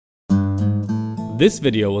This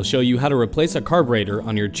video will show you how to replace a carburetor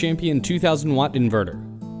on your Champion 2000 watt inverter.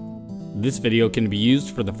 This video can be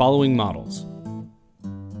used for the following models.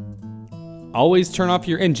 Always turn off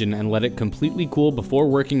your engine and let it completely cool before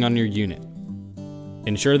working on your unit.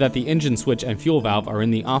 Ensure that the engine switch and fuel valve are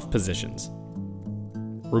in the off positions.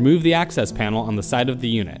 Remove the access panel on the side of the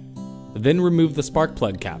unit. Then remove the spark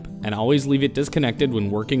plug cap and always leave it disconnected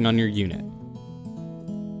when working on your unit.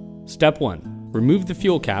 Step 1. Remove the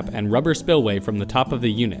fuel cap and rubber spillway from the top of the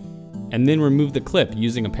unit, and then remove the clip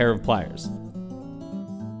using a pair of pliers.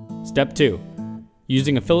 Step 2.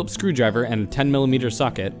 Using a Phillips screwdriver and a 10mm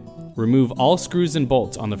socket, remove all screws and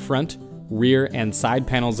bolts on the front, rear, and side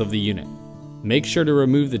panels of the unit. Make sure to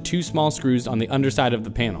remove the 2 small screws on the underside of the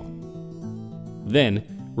panel.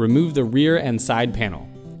 Then, remove the rear and side panel,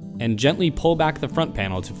 and gently pull back the front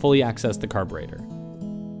panel to fully access the carburetor.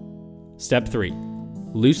 Step 3.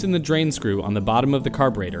 Loosen the drain screw on the bottom of the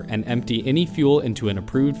carburetor and empty any fuel into an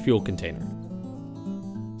approved fuel container.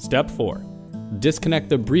 Step 4. Disconnect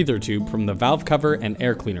the breather tube from the valve cover and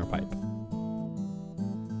air cleaner pipe.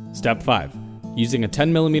 Step 5. Using a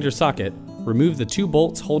 10mm socket, remove the 2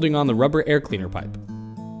 bolts holding on the rubber air cleaner pipe.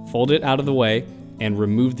 Fold it out of the way and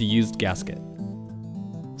remove the used gasket.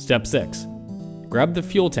 Step 6. Grab the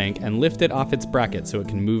fuel tank and lift it off its bracket so it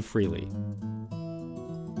can move freely.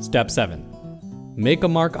 Step 7. Make a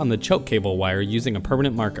mark on the choke cable wire using a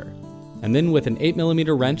permanent marker, and then with an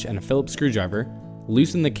 8mm wrench and a Phillips screwdriver,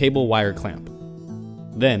 loosen the cable wire clamp.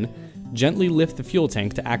 Then, gently lift the fuel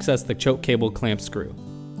tank to access the choke cable clamp screw.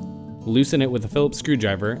 Loosen it with a Phillips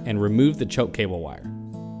screwdriver and remove the choke cable wire.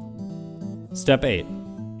 Step 8.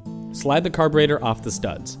 Slide the carburetor off the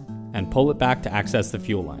studs, and pull it back to access the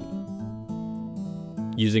fuel line.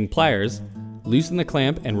 Using pliers, loosen the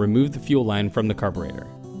clamp and remove the fuel line from the carburetor.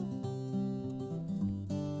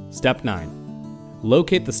 Step 9.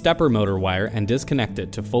 Locate the stepper motor wire and disconnect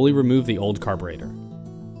it to fully remove the old carburetor.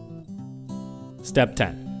 Step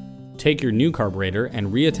 10. Take your new carburetor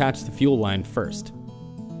and reattach the fuel line first.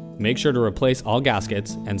 Make sure to replace all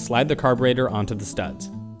gaskets and slide the carburetor onto the studs.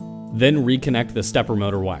 Then reconnect the stepper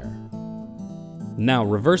motor wire. Now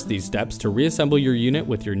reverse these steps to reassemble your unit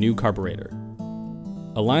with your new carburetor.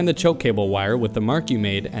 Align the choke cable wire with the mark you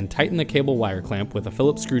made and tighten the cable wire clamp with a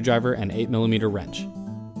Phillips screwdriver and 8mm wrench.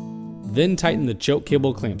 Then tighten the choke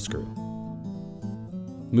cable clamp screw.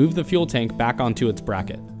 Move the fuel tank back onto its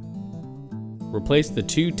bracket. Replace the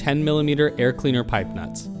 2 10mm air cleaner pipe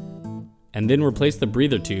nuts, and then replace the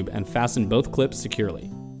breather tube and fasten both clips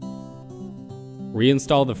securely.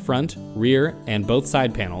 Reinstall the front, rear, and both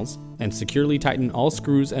side panels, and securely tighten all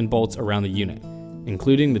screws and bolts around the unit,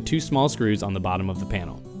 including the 2 small screws on the bottom of the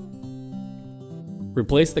panel.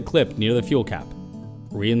 Replace the clip near the fuel cap,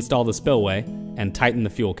 reinstall the spillway, and tighten the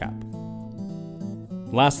fuel cap.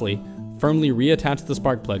 Lastly, firmly reattach the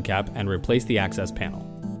spark plug cap and replace the access panel.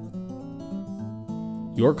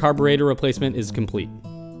 Your carburetor replacement is complete.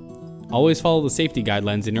 Always follow the safety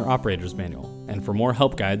guidelines in your operator's manual, and for more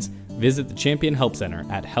help guides, visit the Champion Help Center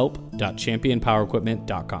at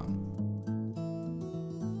help.championpowerequipment.com.